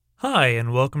Hi,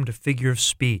 and welcome to Figure of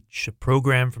Speech, a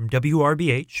program from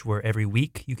WRBH where every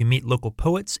week you can meet local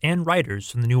poets and writers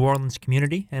from the New Orleans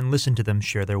community and listen to them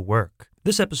share their work.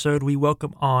 This episode, we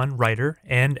welcome on writer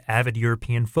and avid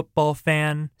European football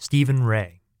fan, Stephen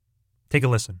Ray. Take a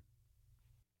listen.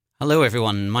 Hello,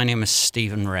 everyone. My name is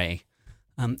Stephen Ray.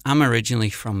 I'm originally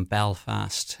from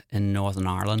Belfast in Northern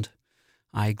Ireland.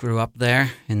 I grew up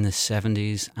there in the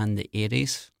 70s and the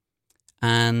 80s.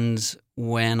 And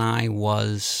when I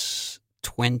was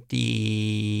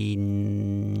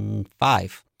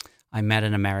 25, I met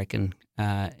an American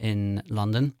in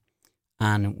London,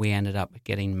 and we ended up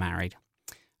getting married.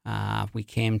 We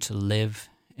came to live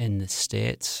in the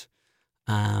States,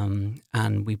 and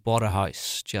we bought a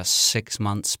house just 6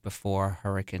 months before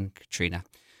Hurricane Katrina.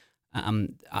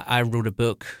 I wrote a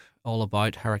book all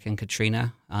about Hurricane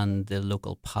Katrina and the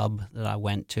local pub that I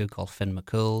went to called Finn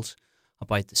McCool's,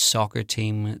 about the soccer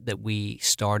team that we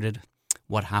started,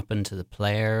 what happened to the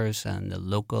players and the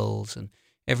locals and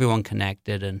everyone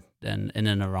connected and in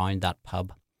and around that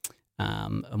pub,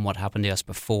 and what happened to us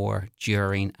before,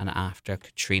 during and after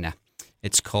Katrina.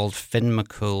 It's called Finn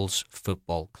McCool's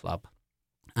Football Club.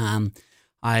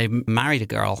 I married a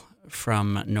girl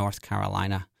from North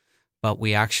Carolina, but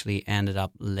we actually ended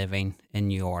up living in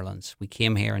New Orleans. We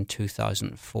came here in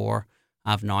 2004.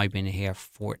 I've now been here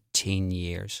 14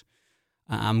 years.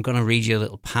 I'm going to read you a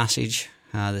little passage.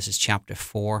 This is chapter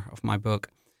 4 of my book,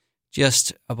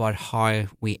 just about how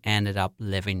we ended up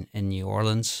living in New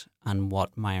Orleans and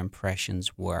what my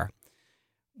impressions were.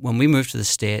 When we moved to the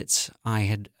States, I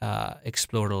had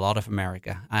explored a lot of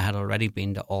America. I had already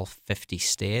been to all 50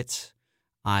 states.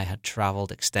 I had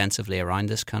traveled extensively around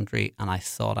this country, and I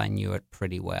thought I knew it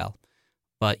pretty well.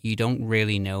 But you don't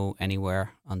really know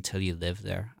anywhere until you live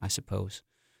there, I suppose.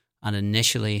 And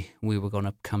initially, we were going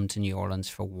to come to New Orleans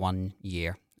for 1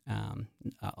 year.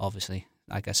 Obviously,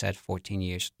 like I said, 14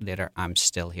 years later, I'm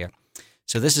still here.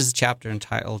 So this is a chapter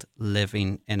entitled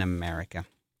Living in America.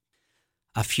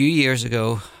 A few years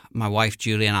ago, my wife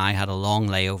Julie and I had a long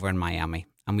layover in Miami,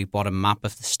 and we bought a map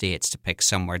of the States to pick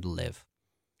somewhere to live.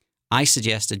 I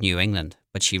suggested New England,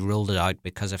 but she ruled it out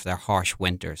because of their harsh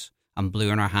winters, and blew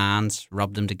in her hands,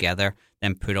 rubbed them together,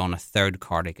 then put on a third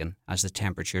cardigan as the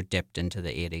temperature dipped into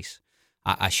the 80s.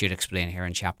 I should explain here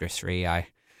in chapter 3, I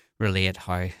relate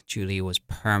how Julie was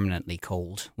permanently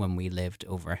cold when we lived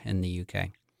over in the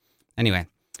UK. Anyway,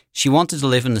 she wanted to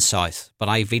live in the South, but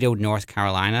I vetoed North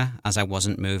Carolina as I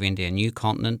wasn't moving to a new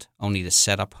continent, only to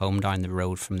set up home down the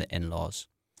road from the in-laws.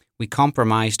 We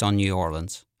compromised on New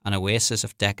Orleans, an oasis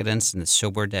of decadence in the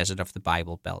sober desert of the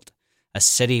Bible Belt, a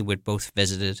city we'd both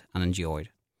visited and enjoyed.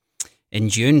 In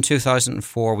June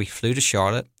 2004, we flew to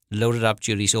Charlotte, loaded up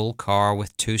Julie's old car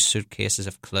with 2 suitcases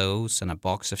of clothes and a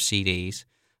box of CDs,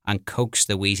 and coaxed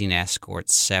the wheezing escort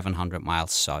 700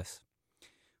 miles south.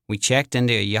 We checked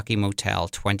into a yucky motel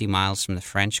 20 miles from the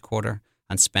French Quarter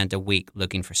and spent a week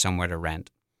looking for somewhere to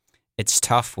rent. It's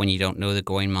tough when you don't know the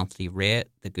going monthly rate,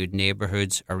 the good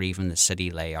neighbourhoods, or even the city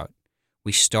layout.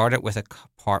 We started with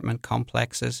apartment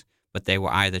complexes, but they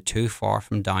were either too far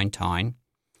from downtown,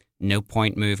 no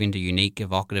point moving to unique,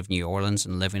 evocative New Orleans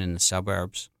and living in the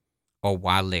suburbs, or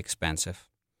wildly expensive.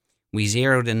 We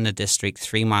zeroed in the district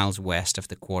 3 miles west of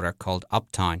the quarter called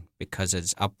Uptown because it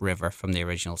is upriver from the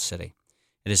original city.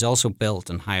 It is also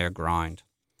built on higher ground.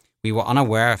 We were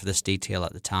unaware of this detail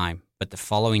at the time, but the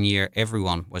following year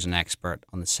everyone was an expert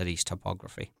on the city's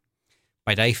topography.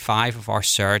 By day 5 of our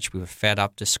search, we were fed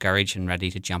up, discouraged, and ready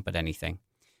to jump at anything.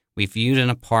 We viewed an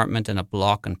apartment in a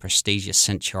block on prestigious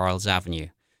St. Charles Avenue,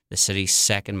 the city's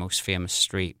second most famous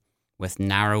street, with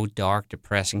narrow, dark,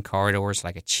 depressing corridors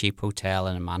like a cheap hotel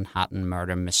in a Manhattan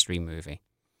murder mystery movie.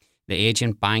 The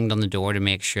agent banged on the door to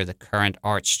make sure the current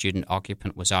art student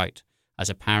occupant was out, as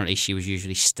apparently she was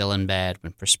usually still in bed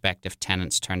when prospective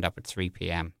tenants turned up at 3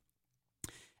 p.m.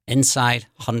 Inside,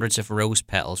 hundreds of rose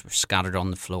petals were scattered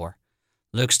on the floor.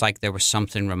 "Looks like there was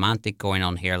something romantic going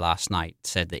on here last night,"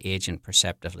 said the agent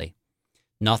perceptively.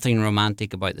 Nothing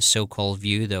romantic about the so-called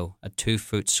view, though. A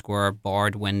 2-foot square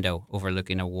barred window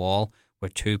overlooking a wall where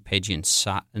 2 pigeons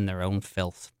sat in their own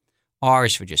filth.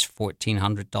 Ours for just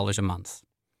 $1,400 a month.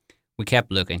 We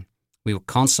kept looking. We were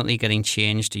constantly getting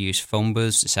changed to use phone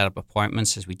booths to set up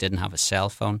appointments as we didn't have a cell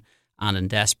phone, and in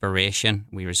desperation,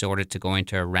 we resorted to going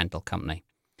to a rental company.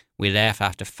 We left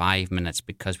after 5 minutes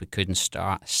because we couldn't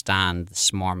stand the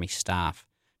smarmy staff.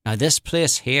 "Now this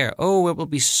place here, oh, it will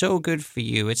be so good for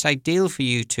you. It's ideal for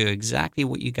you two, exactly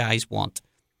what you guys want."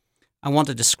 I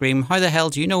wanted to scream, "How the hell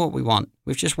do you know what we want?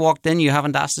 We've just walked in, you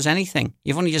haven't asked us anything.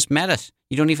 You've only just met us.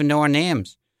 You don't even know our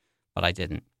names." But I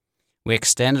didn't. We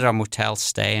extended our motel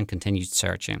stay and continued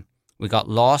searching. We got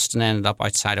lost and ended up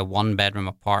outside a one-bedroom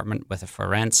apartment with a for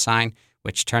rent sign,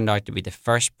 which turned out to be the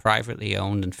first privately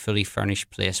owned and fully furnished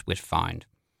place we'd found.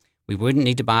 We wouldn't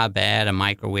need to buy a bed, a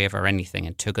microwave or anything,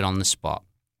 and took it on the spot.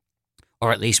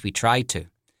 Or at least we tried to.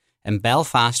 In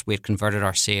Belfast, we had converted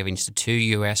our savings to 2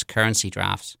 US currency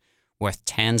drafts worth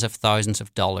tens of thousands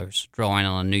of dollars drawing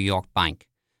on a New York bank.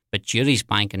 But Judy's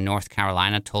bank in North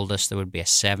Carolina told us there would be a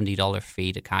 $70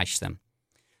 fee to cash them.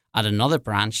 At another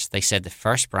branch, they said the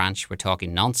first branch were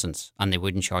talking nonsense and they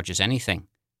wouldn't charge us anything.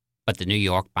 But the New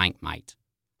York bank might.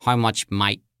 How much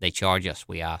might they charge us,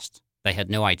 we asked. They had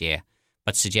no idea,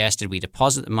 but suggested we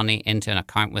deposit the money into an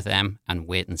account with them and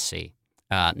wait and see.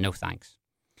 No thanks.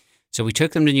 So we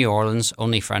took them to New Orleans,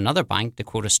 only for another bank to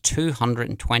quote us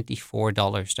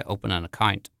 $224 to open an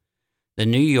account. The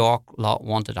New York lot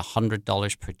wanted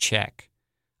 $100 per check,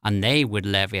 and they would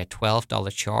levy a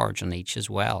 $12 charge on each as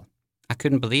well. I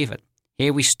couldn't believe it.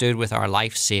 Here we stood with our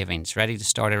life savings, ready to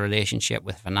start a relationship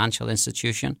with a financial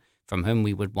institution from whom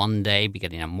we would one day be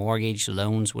getting a mortgage,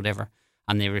 loans, whatever,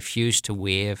 and they refused to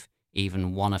waive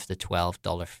even one of the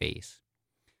 $12 fees.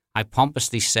 I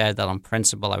pompously said that on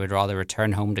principle I would rather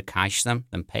return home to cash them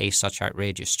than pay such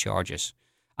outrageous charges.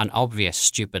 An obvious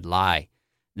stupid lie,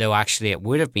 though actually it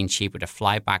would have been cheaper to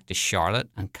fly back to Charlotte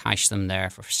and cash them there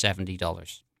for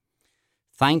 $70.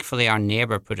 Thankfully, our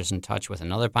neighbour put us in touch with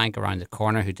another bank around the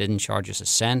corner who didn't charge us a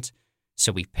cent,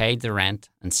 so we paid the rent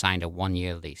and signed a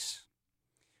 1-year lease.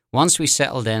 Once we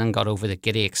settled in and got over the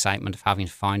giddy excitement of having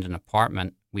found an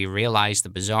apartment, we realised the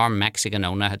bizarre Mexican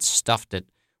owner had stuffed it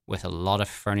with a lot of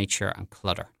furniture and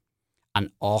clutter.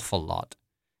 An awful lot.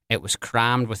 It was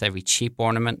crammed with every cheap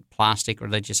ornament, plastic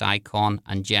religious icon,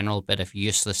 and general bit of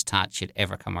useless tat she'd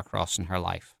ever come across in her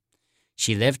life.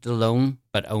 She lived alone,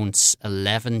 but owned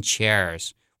 11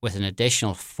 chairs, with an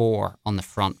additional 4 on the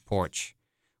front porch.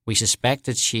 We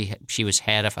suspected she was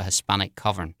head of a Hispanic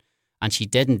coven, and she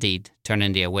did indeed turn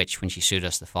into a witch when she sued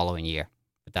us the following year.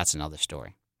 But that's another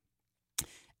story.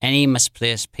 Any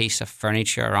misplaced piece of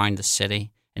furniture around the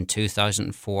city in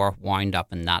 2004 wound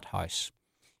up in that house.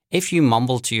 If you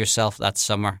mumbled to yourself that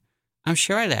summer, "I'm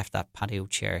sure I left that patio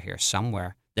chair here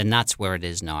somewhere," then that's where it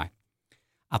is now.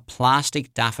 A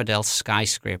plastic daffodil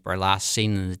skyscraper last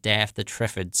seen in the day of the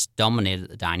Triffids dominated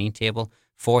the dining table,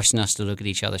 forcing us to look at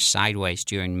each other sideways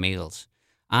during meals.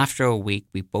 After a week,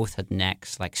 we both had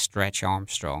necks like Stretch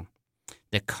Armstrong.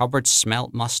 The cupboard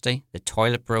smelt musty, the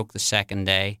toilet broke the second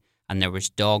day, and there was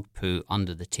dog poo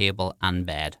under the table and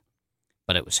bed.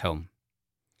 But it was home.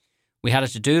 We had a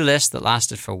to-do list that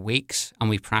lasted for weeks, and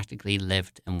we practically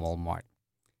lived in Walmart.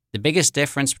 The biggest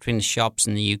difference between the shops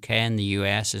in the UK and the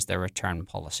US is their return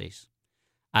policies.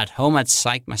 At home, I'd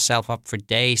psych myself up for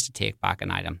days to take back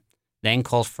an item, then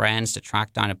call friends to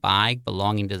track down a bag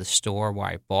belonging to the store where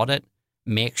I bought it,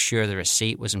 make sure the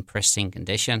receipt was in pristine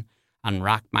condition, and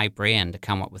rack my brain to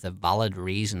come up with a valid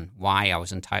reason why I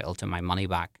was entitled to my money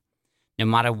back. No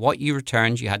matter what you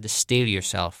returned, you had to steel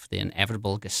yourself for the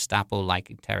inevitable Gestapo-like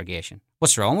interrogation.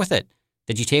 "What's wrong with it?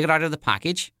 Did you take it out of the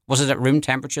package? Was it at room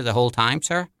temperature the whole time,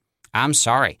 sir?" "I'm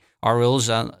sorry. Our rules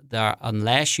are that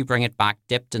unless you bring it back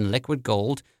dipped in liquid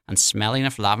gold and smelling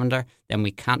of lavender, then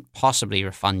we can't possibly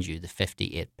refund you the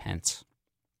 58 pence.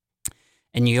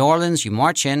 In New Orleans, you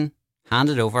march in, hand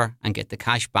it over, and get the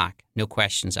cash back, no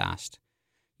questions asked.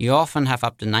 You often have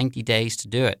up to 90 days to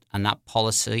do it, and that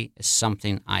policy is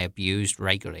something I abused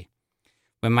regularly.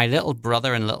 When my little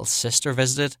brother and little sister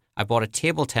visited, I bought a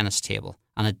table tennis table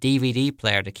and a DVD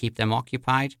player to keep them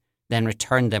occupied, then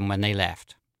returned them when they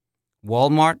left.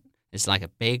 Walmart is like a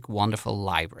big, wonderful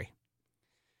library.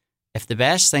 If the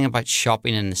best thing about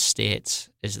shopping in the States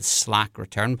is the slack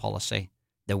return policy,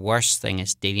 the worst thing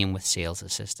is dealing with sales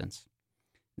assistants.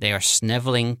 They are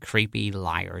sniveling, creepy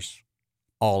liars.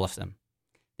 All of them.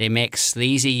 They make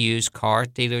sleazy used car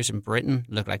dealers in Britain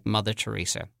look like Mother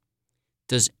Teresa.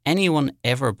 Does anyone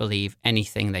ever believe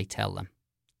anything they tell them?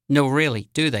 No, really,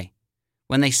 do they?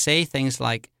 When they say things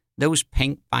like, "Those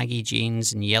pink baggy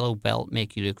jeans and yellow belt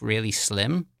make you look really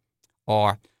slim,"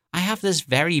 or "I have this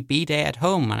very bidet at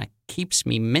home and it keeps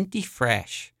me minty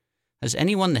fresh," has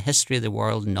anyone in the history of the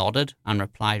world nodded and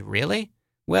replied, "Really?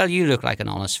 Well, you look like an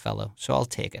honest fellow, so I'll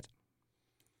take it."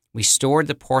 We stored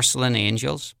the porcelain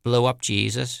angels, blow-up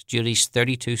Jesus, Julie's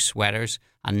 32 sweaters,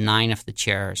 and 9 of the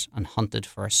chairs, and hunted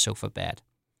for a sofa bed.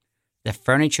 The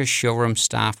furniture showroom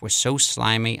staff were so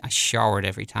slimy I showered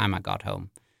every time I got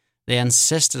home. They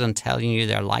insisted on telling you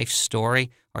their life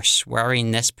story or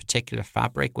swearing this particular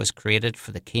fabric was created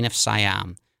for the King of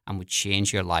Siam and would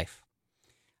change your life.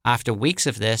 After weeks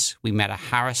of this, we met a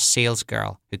harassed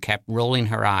salesgirl who kept rolling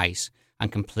her eyes and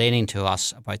complaining to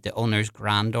us about the owner's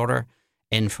granddaughter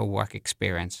in for work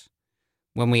experience.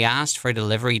 When we asked for a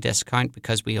delivery discount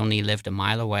because we only lived a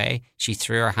mile away, she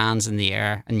threw her hands in the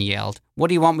air and yelled, "What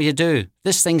do you want me to do?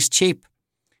 This thing's cheap."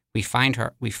 We found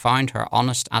her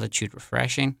honest attitude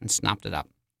refreshing and snapped it up.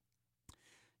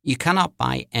 You cannot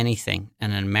buy anything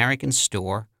in an American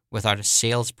store without a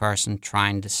salesperson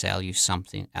trying to sell you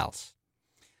something else.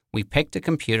 We picked a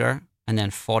computer and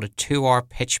then fought a 2-hour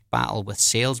pitch battle with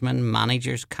salesmen,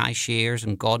 managers, cashiers,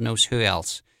 and God knows who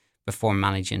else before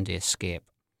managing to escape.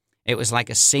 It was like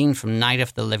a scene from Night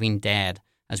of the Living Dead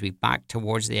as we backed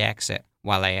towards the exit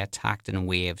while they attacked in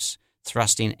waves,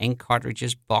 thrusting ink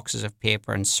cartridges, boxes of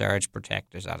paper, and surge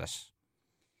protectors at us.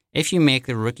 If you make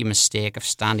the rookie mistake of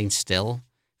standing still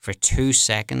for 2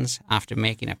 seconds after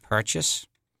making a purchase,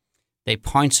 they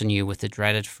pounce on you with the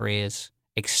dreaded phrase,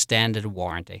 extended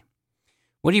warranty.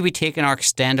 Would you be taking our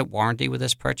extended warranty with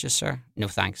this purchase, sir? No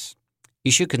thanks.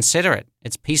 You should consider it.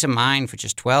 It's peace of mind for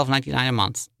just $12.99 a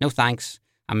month. No thanks.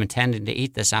 I'm intending to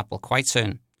eat this apple quite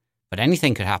soon. But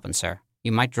anything could happen, sir.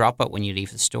 You might drop it when you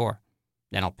leave the store.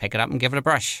 Then I'll pick it up and give it a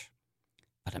brush.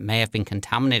 But it may have been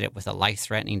contaminated with a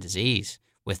life-threatening disease.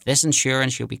 With this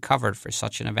insurance, you'll be covered for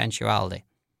such an eventuality.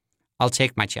 I'll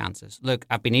take my chances. Look,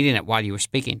 I've been eating it while you were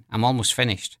speaking. I'm almost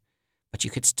finished. But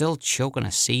you could still choke on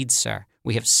a seed, sir.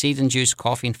 We have seed-induced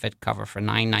coughing fit cover for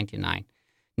 $9.99.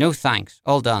 No thanks.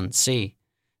 All done. See.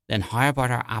 Then how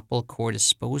about our apple core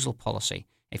disposal policy?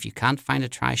 If you can't find a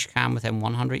trash can within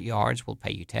 100 yards, we'll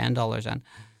pay you $10 and...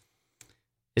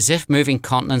 As if moving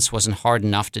continents wasn't hard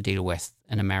enough to deal with.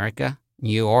 In America,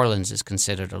 New Orleans is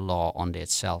considered a law unto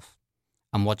itself.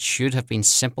 And what should have been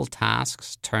simple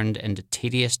tasks turned into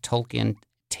tedious Tolkien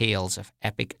tales of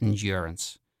epic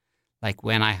endurance, like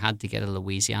when I had to get a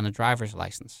Louisiana driver's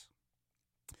license.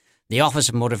 The Office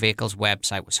of Motor Vehicles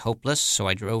website was hopeless, so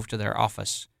I drove to their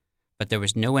office. But there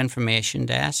was no information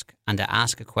desk, and to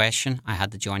ask a question, I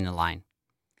had to join the line.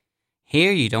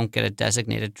 Here you don't get a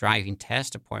designated driving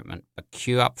test appointment, but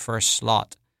queue up for a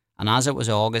slot. And as it was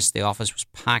August, the office was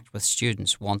packed with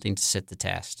students wanting to sit the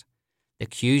test. The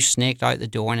queue snaked out the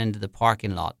door and into the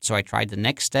parking lot, so I tried the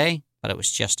next day, but it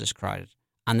was just as crowded.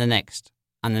 And the next,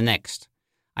 and the next.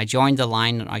 I joined the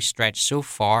line and I stretched so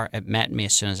far it met me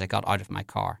as soon as I got out of my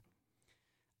car.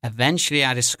 Eventually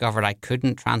I discovered I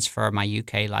couldn't transfer my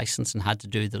UK license and had to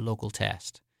do the local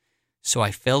test. So I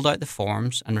filled out the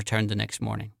forms and returned the next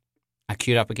morning. I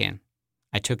queued up again.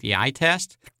 I took the eye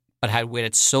test, but had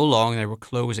waited so long they were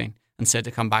closing and said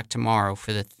to come back tomorrow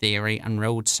for the theory and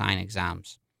road sign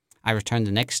exams. I returned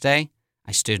the next day.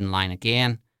 I stood in line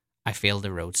again. I failed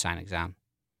the road sign exam.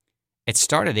 It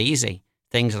started easy.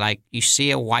 Things like, you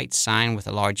see a white sign with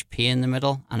a large P in the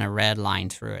middle and a red line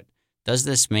through it. Does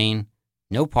this mean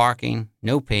no parking,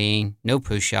 no peeing, no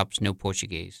push-ups, no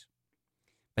Portuguese?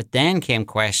 But then came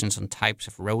questions on types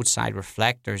of roadside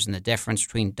reflectors and the difference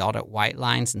between dotted white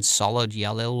lines and solid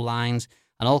yellow lines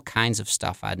and all kinds of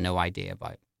stuff I had no idea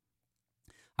about.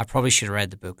 I probably should have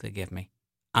read the book they gave me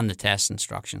and the test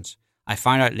instructions. I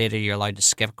found out later you're allowed to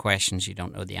skip questions you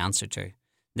don't know the answer to.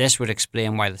 This would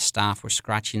explain why the staff were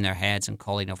scratching their heads and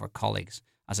calling over colleagues,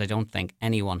 as I don't think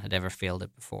anyone had ever failed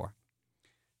it before.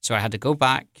 So I had to go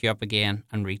back, queue up again,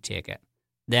 and retake it.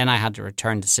 Then I had to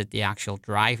return to sit the actual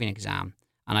driving exam,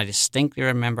 and I distinctly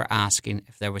remember asking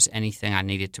if there was anything I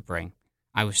needed to bring.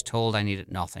 I was told I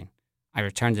needed nothing. I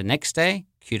returned the next day,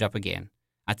 queued up again.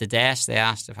 At the desk, they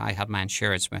asked if I had my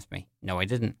insurance with me. No, I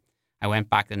didn't. I went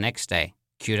back the next day,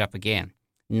 queued up again.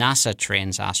 NASA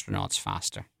trains astronauts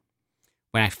faster.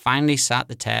 When I finally sat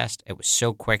the test, it was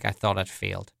so quick I thought I'd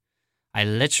failed. I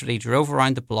literally drove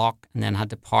around the block and then had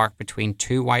to park between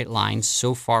two white lines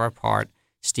so far apart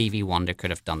Stevie Wonder could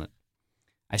have done it.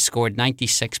 I scored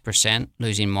 96%,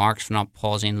 losing marks for not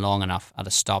pausing long enough at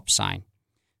a stop sign.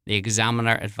 The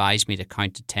examiner advised me to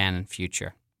count to 10 in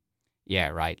future. Yeah,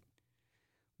 right.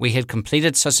 We had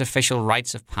completed such official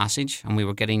rites of passage, and we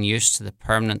were getting used to the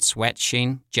permanent sweat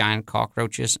sheen, giant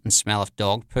cockroaches, and smell of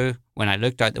dog poo when I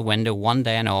looked out the window one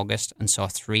day in August and saw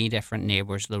 3 different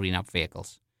neighbours loading up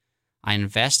vehicles. I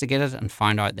investigated and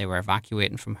found out they were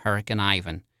evacuating from Hurricane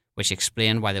Ivan, which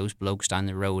explained why those blokes down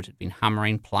the road had been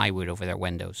hammering plywood over their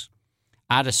windows.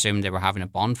 I'd assumed they were having a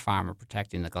bonfire or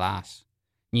protecting the glass.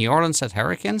 New Orleans had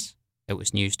hurricanes? It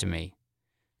was news to me.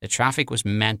 The traffic was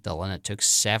mental, and it took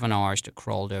 7 hours to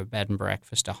crawl to a bed and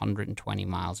breakfast 120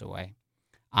 miles away.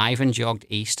 Ivan jogged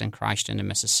east and crashed into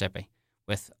Mississippi,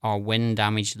 with our wind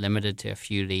damage limited to a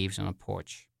few leaves on a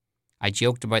porch. I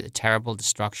joked about the terrible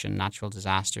destruction natural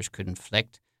disasters could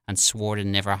inflict and swore to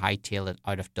never hightail it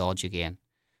out of Dodge again.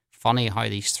 Funny how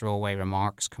these throwaway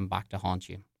remarks come back to haunt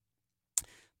you.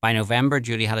 By November,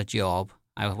 Julie had a job.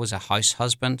 I was a house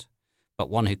husband, but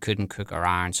one who couldn't cook or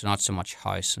iron, so not so much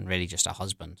house and really just a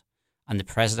husband. And the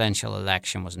presidential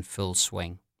election was in full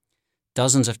swing.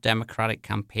 Dozens of Democratic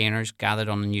campaigners gathered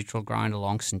on the neutral ground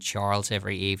along St. Charles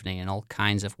every evening in all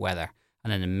kinds of weather,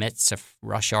 and in the midst of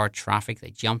rush hour traffic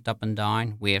they jumped up and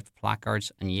down, waved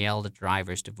placards and yelled at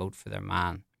drivers to vote for their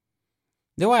man.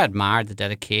 Though I admired the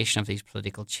dedication of these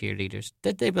political cheerleaders,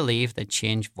 did they believe they'd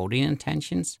change voting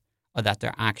intentions, or that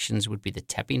their actions would be the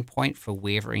tipping point for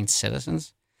wavering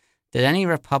citizens? Did any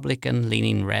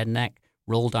Republican-leaning redneck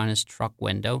roll down his truck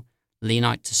window, lean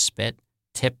out to spit,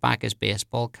 tip back his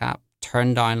baseball cap,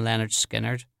 turn down Leonard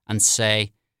Skinner, and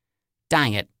say,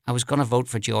 "Dang it, I was going to vote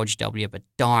for George W., but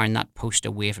darn, that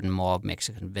poster-waving mob makes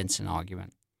a convincing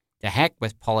argument. To heck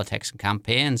with politics and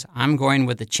campaigns, I'm going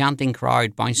with the chanting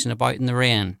crowd bouncing about in the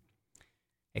rain."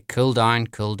 It cooled down,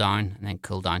 and then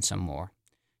cooled down some more.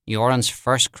 New Orleans'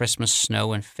 first Christmas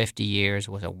snow in 50 years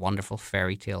was a wonderful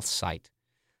fairy tale sight.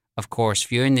 Of course,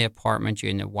 viewing the apartment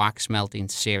during the wax-melting,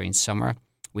 searing summer,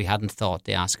 we hadn't thought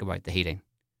to ask about the heating.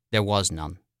 There was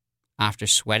none. After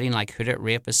sweating like hooded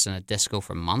rapists in a disco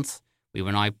for months, we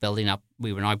were now bundling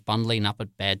up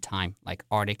at bedtime like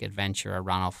Arctic adventurer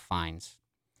Ranulph Fiennes.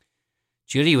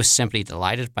 Judy was simply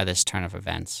delighted by this turn of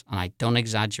events, and I don't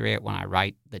exaggerate when I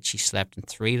write that she slept in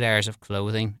 3 layers of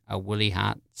clothing, a woolly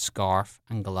hat, scarf,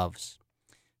 and gloves.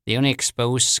 The only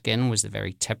exposed skin was the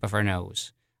very tip of her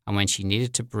nose, and when she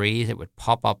needed to breathe, it would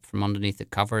pop up from underneath the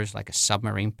covers like a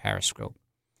submarine periscope.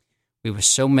 We were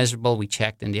so miserable we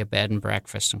checked into a bed and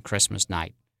breakfast on Christmas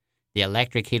night. The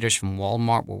electric heaters from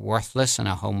Walmart were worthless in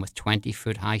a home with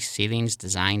 20-foot-high ceilings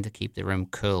designed to keep the room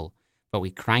cool, but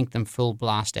we cranked them full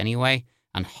blast anyway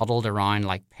and huddled around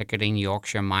like picketing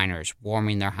Yorkshire miners,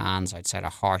 warming their hands outside a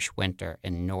harsh winter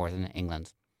in northern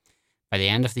England. By the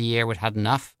end of the year, we'd had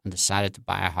enough and decided to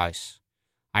buy a house.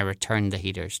 I returned the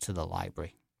heaters to the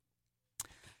library.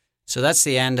 So that's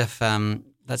the end of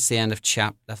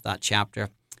that chapter,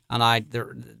 and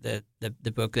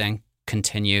the book then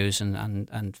continues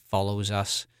and follows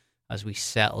us as we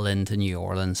settle into New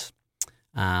Orleans.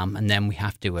 And then we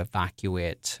have to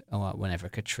evacuate whenever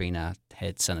Katrina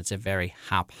hits, and it's a very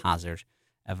haphazard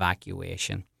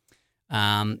evacuation.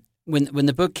 When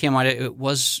the book came out, it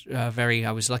was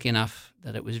I was lucky enough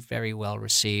that it was very well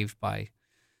received by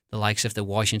the likes of the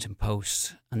Washington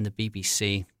Post and the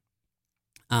BBC.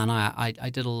 And I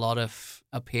did a lot of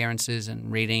appearances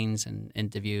and readings and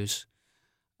interviews,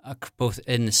 both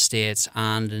in the States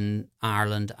and in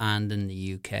Ireland and in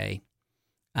the UK.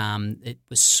 It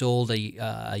was sold,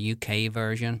 a UK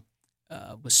version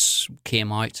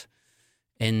came out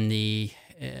in the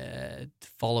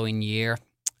following year,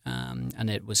 and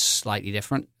it was slightly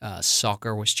different.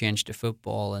 Soccer was changed to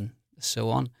football and so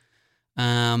on.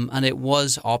 And it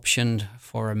was optioned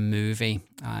for a movie.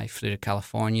 I flew to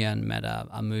California and met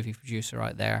a movie producer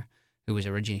out there who was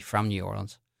originally from New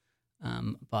Orleans.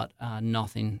 But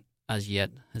nothing as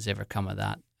yet has ever come of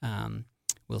that.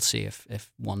 We'll see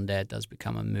if one day it does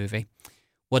become a movie.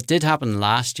 What did happen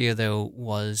last year, though,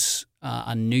 was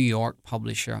a New York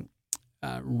publisher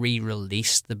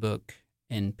re-released the book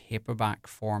in paperback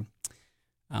form,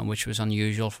 which was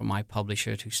unusual for my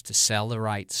publisher to sell the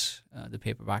rights, the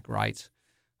paperback rights.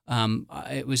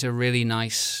 It was a really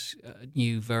nice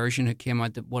new version that came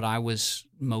out. That what I was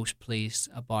most pleased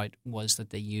about was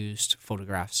that they used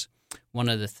photographs. One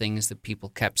of the things that people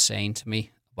kept saying to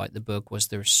me about the book was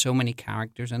there were so many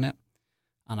characters in it,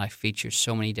 and I featured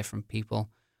so many different people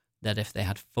that if they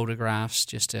had photographs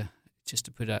just to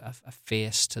put a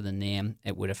face to the name,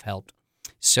 it would have helped.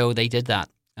 So they did that,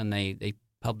 and they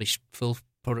published full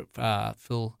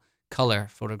color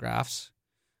photographs,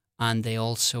 and they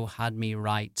also had me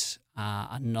write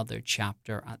another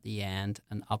chapter at the end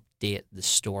and update the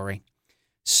story.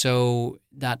 So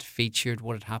that featured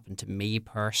what had happened to me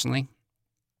personally.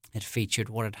 It featured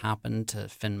what had happened to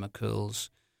Finn McCool's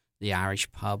The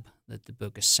Irish Pub that the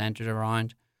book is centered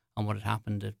around, and what had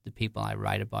happened to the people I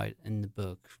write about in the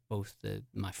book, both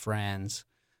my friends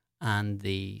and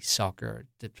the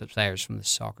players from the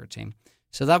soccer team.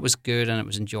 So that was good, and it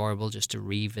was enjoyable just to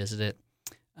revisit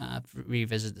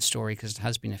the story, because it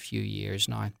has been a few years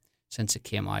now since it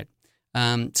came out.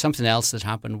 Something else that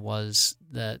happened was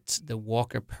that the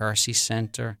Walker Percy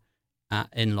Center at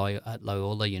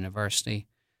Loyola University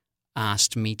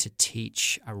asked me to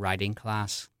teach a writing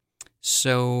class.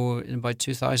 So in about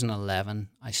 2011,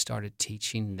 I started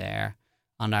teaching there,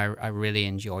 and I really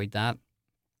enjoyed that,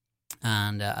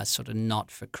 and a sort of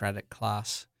not-for-credit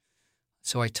class.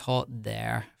 So I taught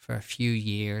there for a few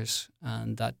years,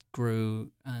 and that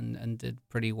grew and did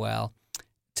pretty well,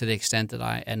 to the extent that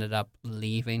I ended up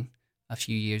leaving a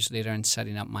few years later and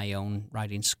setting up my own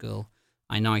writing school.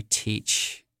 I now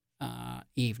teach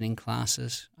evening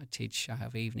classes. I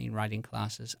have evening writing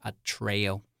classes at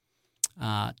Treo.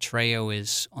 Treo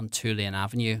is on Tulane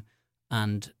Avenue,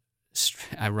 and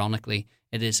ironically,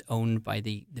 it is owned by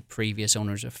the previous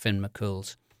owners of Finn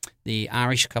McCool's. The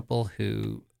Irish couple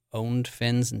who owned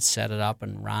Finn's and set it up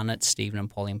and ran it, Stephen and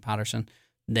Pauline Patterson,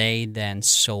 they then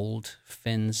sold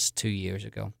Finn's 2 years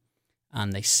ago.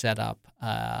 And they set up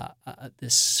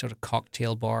this sort of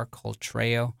cocktail bar called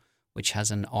Treo, which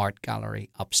has an art gallery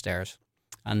upstairs.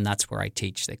 And that's where I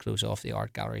teach. They close off the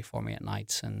art gallery for me at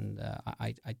nights, and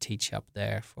I teach up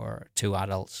there for 2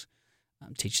 adults,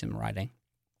 teach them writing.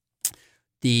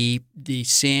 The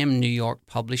same New York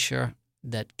publisher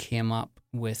that came up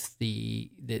with the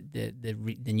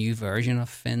new version of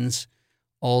Finn's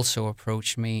also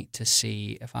approached me to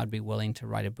see if I'd be willing to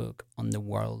write a book on the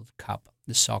World Cup,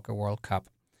 the Soccer World Cup.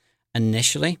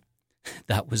 Initially,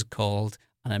 that was called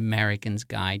An American's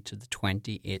Guide to the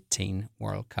 2018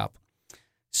 World Cup.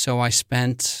 So I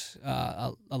spent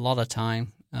a lot of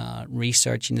time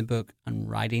researching the book and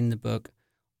writing the book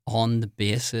on the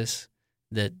basis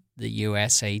that the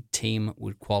USA team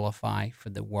would qualify for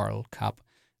the World Cup.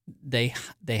 They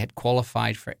had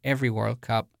qualified for every World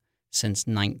Cup since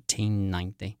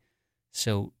 1990.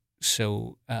 So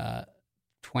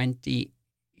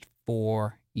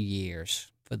 24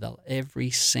 years. For every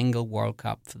single World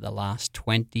Cup for the last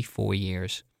 24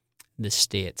 years, the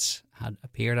States had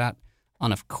appeared at.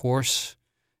 And of course,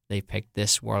 they picked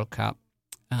this World Cup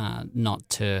not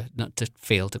to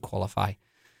fail to qualify.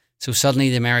 So suddenly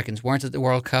the Americans weren't at the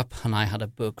World Cup, and I had a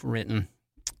book written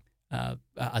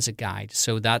as a guide.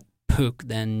 So that book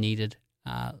then needed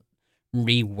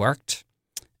reworked.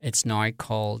 It's now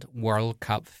called World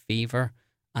Cup Fever,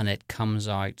 and it comes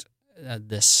out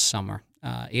this summer.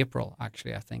 April,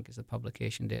 actually, I think, is the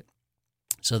publication date.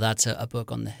 So that's a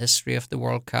book on the history of the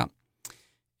World Cup.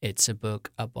 It's a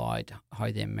book about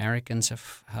how the Americans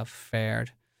have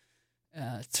fared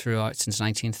throughout since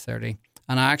 1930.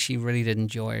 And I actually really did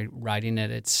enjoy writing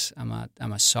it. I'm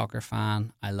a soccer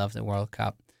fan. I love the World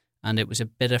Cup. And it was a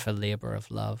bit of a labour of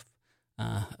love.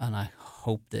 And I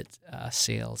hope that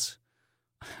sales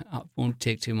won't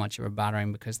take too much of a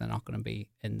battering because they're not going to be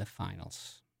in the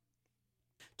finals.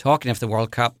 Talking of the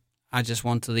World Cup, I just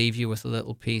want to leave you with a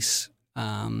little piece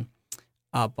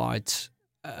about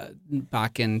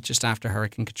back in just after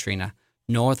Hurricane Katrina.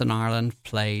 Northern Ireland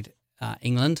played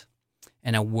England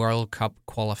in a World Cup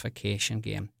qualification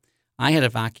game. I had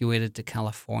evacuated to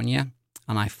California,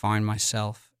 and I found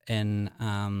myself in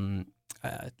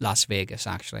Las Vegas,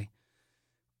 actually.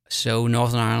 So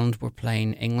Northern Ireland were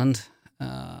playing England,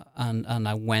 and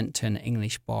I went to an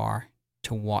English bar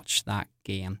to watch that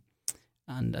game.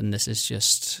 And this is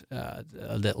just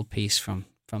a little piece from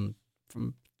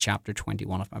chapter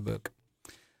 21 of my book.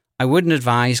 I wouldn't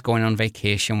advise going on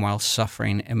vacation while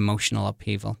suffering emotional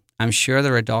upheaval. I'm sure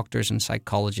there are doctors and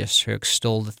psychologists who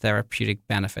extol the therapeutic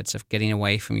benefits of getting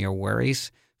away from your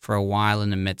worries for a while in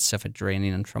the midst of a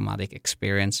draining and traumatic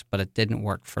experience, but it didn't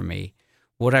work for me.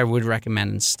 What I would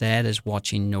recommend instead is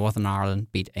watching Northern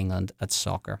Ireland beat England at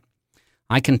soccer.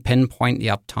 I can pinpoint the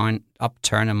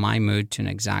upturn in my mood to an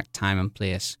exact time and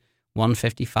place.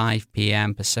 1:55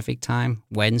 p.m. Pacific Time,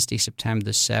 Wednesday, September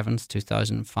the 7th,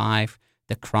 2005,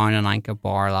 the Crown and Anchor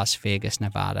Bar, Las Vegas,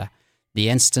 Nevada. The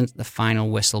instant the final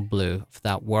whistle blew for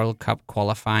that World Cup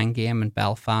qualifying game in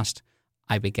Belfast,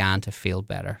 I began to feel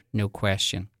better, no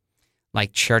question.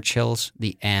 Like Churchill's,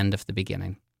 the end of the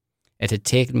beginning. It had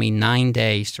taken me 9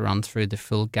 days to run through the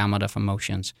full gamut of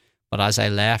emotions, but as I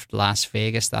left Las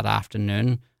Vegas that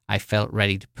afternoon, I felt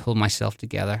ready to pull myself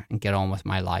together and get on with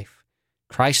my life.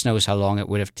 Christ knows how long it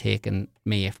would have taken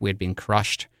me if we'd been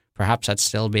crushed. Perhaps I'd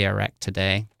still be a wreck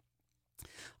today.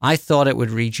 I thought it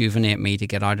would rejuvenate me to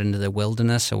get out into the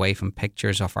wilderness away from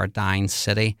pictures of our dying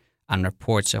city and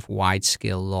reports of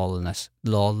wide-scale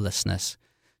lawlessness.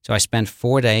 So I spent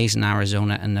 4 days in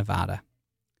Arizona and Nevada.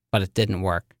 But it didn't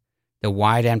work. The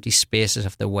wide empty spaces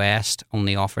of the West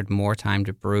only offered more time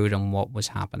to brood on what was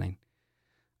happening.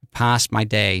 I passed my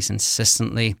days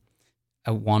insistently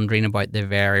wondering about the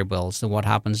variables, the what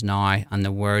happens now, and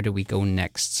the where do we go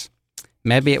next.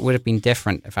 Maybe it would have been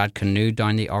different if I'd canoed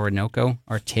down the Orinoco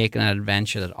or taken an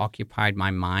adventure that occupied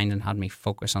my mind and had me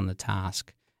focus on the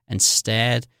task.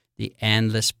 Instead, the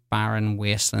endless barren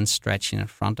wasteland stretching in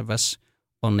front of us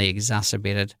only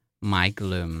exacerbated my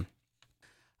gloom.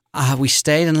 I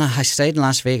stayed in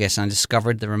Las Vegas and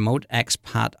discovered the remote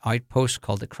expat outpost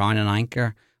called the Crown and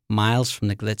Anchor, miles from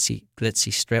the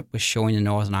glitzy strip, was showing the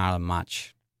Northern Ireland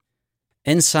match.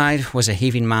 Inside was a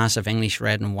heaving mass of English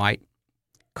red and white.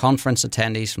 Conference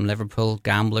attendees from Liverpool,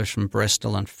 gamblers from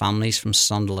Bristol, and families from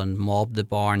Sunderland mobbed the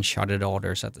bar and shouted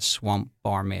orders at the swamp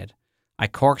barmaid. I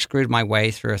corkscrewed my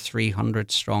way through a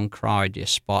 300-strong crowd to a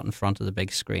spot in front of the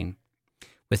big screen.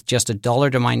 With just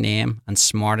 $1 to my name and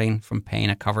smarting from paying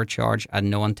a cover charge, I had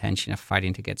no intention of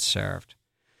fighting to get served.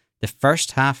 The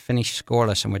first half finished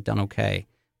scoreless and we'd done okay,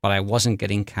 but I wasn't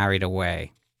getting carried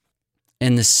away.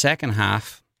 In the second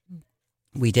half,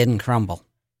 we didn't crumble.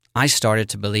 I started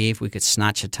to believe we could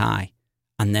snatch a tie.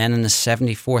 And then in the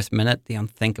 74th minute, the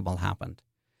unthinkable happened.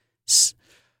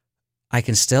 I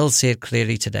can still see it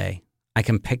clearly today. I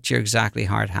can picture exactly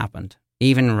how it happened.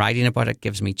 Even writing about it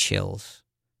gives me chills.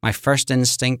 My first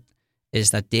instinct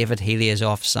is that David Healy is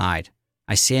offside.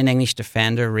 I see an English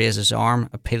defender raise his arm,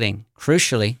 appealing.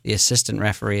 Crucially, the assistant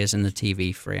referee is in the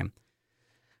TV frame.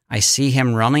 I see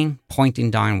him running,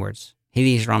 pointing downwards.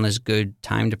 Healy's run is good,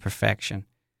 timed to perfection.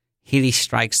 Healy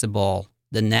strikes the ball.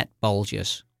 The net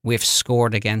bulges. We've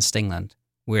scored against England.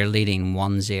 We're leading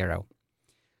 1-0.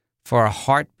 For a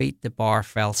heartbeat, the bar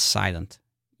fell silent.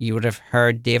 You would have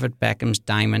heard David Beckham's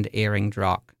diamond earring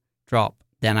drop.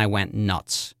 Then I went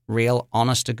nuts. Real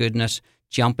honest-to-goodness,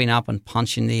 jumping up and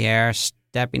punching the air,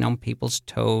 stepping on people's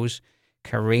toes,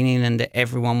 careening into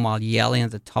everyone while yelling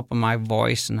at the top of my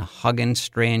voice and hugging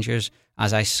strangers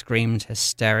as I screamed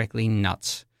hysterically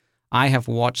nuts. I have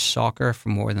watched soccer for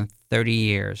more than 30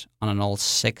 years on all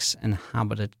 6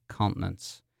 inhabited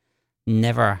continents.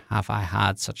 Never have I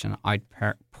had such an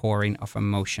outpouring of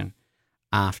emotion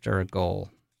after a goal.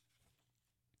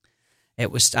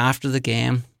 It was after the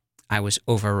game, I was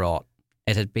overwrought.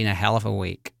 It had been a hell of a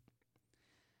week.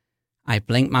 I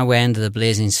blinked my way into the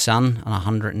blazing sun and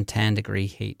 110-degree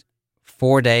heat.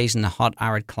 4 days in the hot,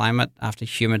 arid climate after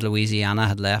humid Louisiana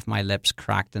had left my lips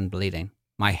cracked and bleeding.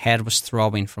 My head was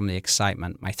throbbing from the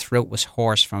excitement. My throat was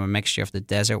hoarse from a mixture of the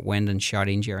desert wind and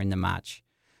shouting during the match.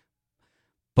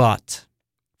 But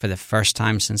for the first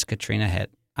time since Katrina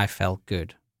hit, I felt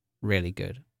good. Really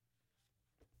good.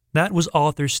 That was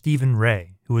author Stephen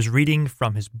Ray, who was reading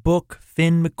from his book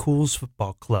Finn McCool's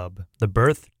Football Club, The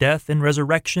Birth, Death, and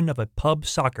Resurrection of a Pub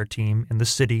Soccer Team in the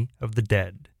City of the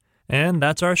Dead. And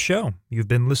that's our show. You've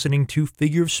been listening to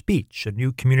Figure of Speech, a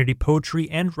new community poetry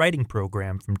and writing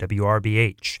program from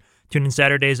WRBH. Tune in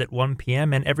Saturdays at 1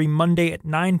 p.m. and every Monday at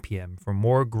 9 p.m. for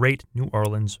more great New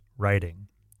Orleans writing.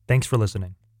 Thanks for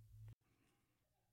listening.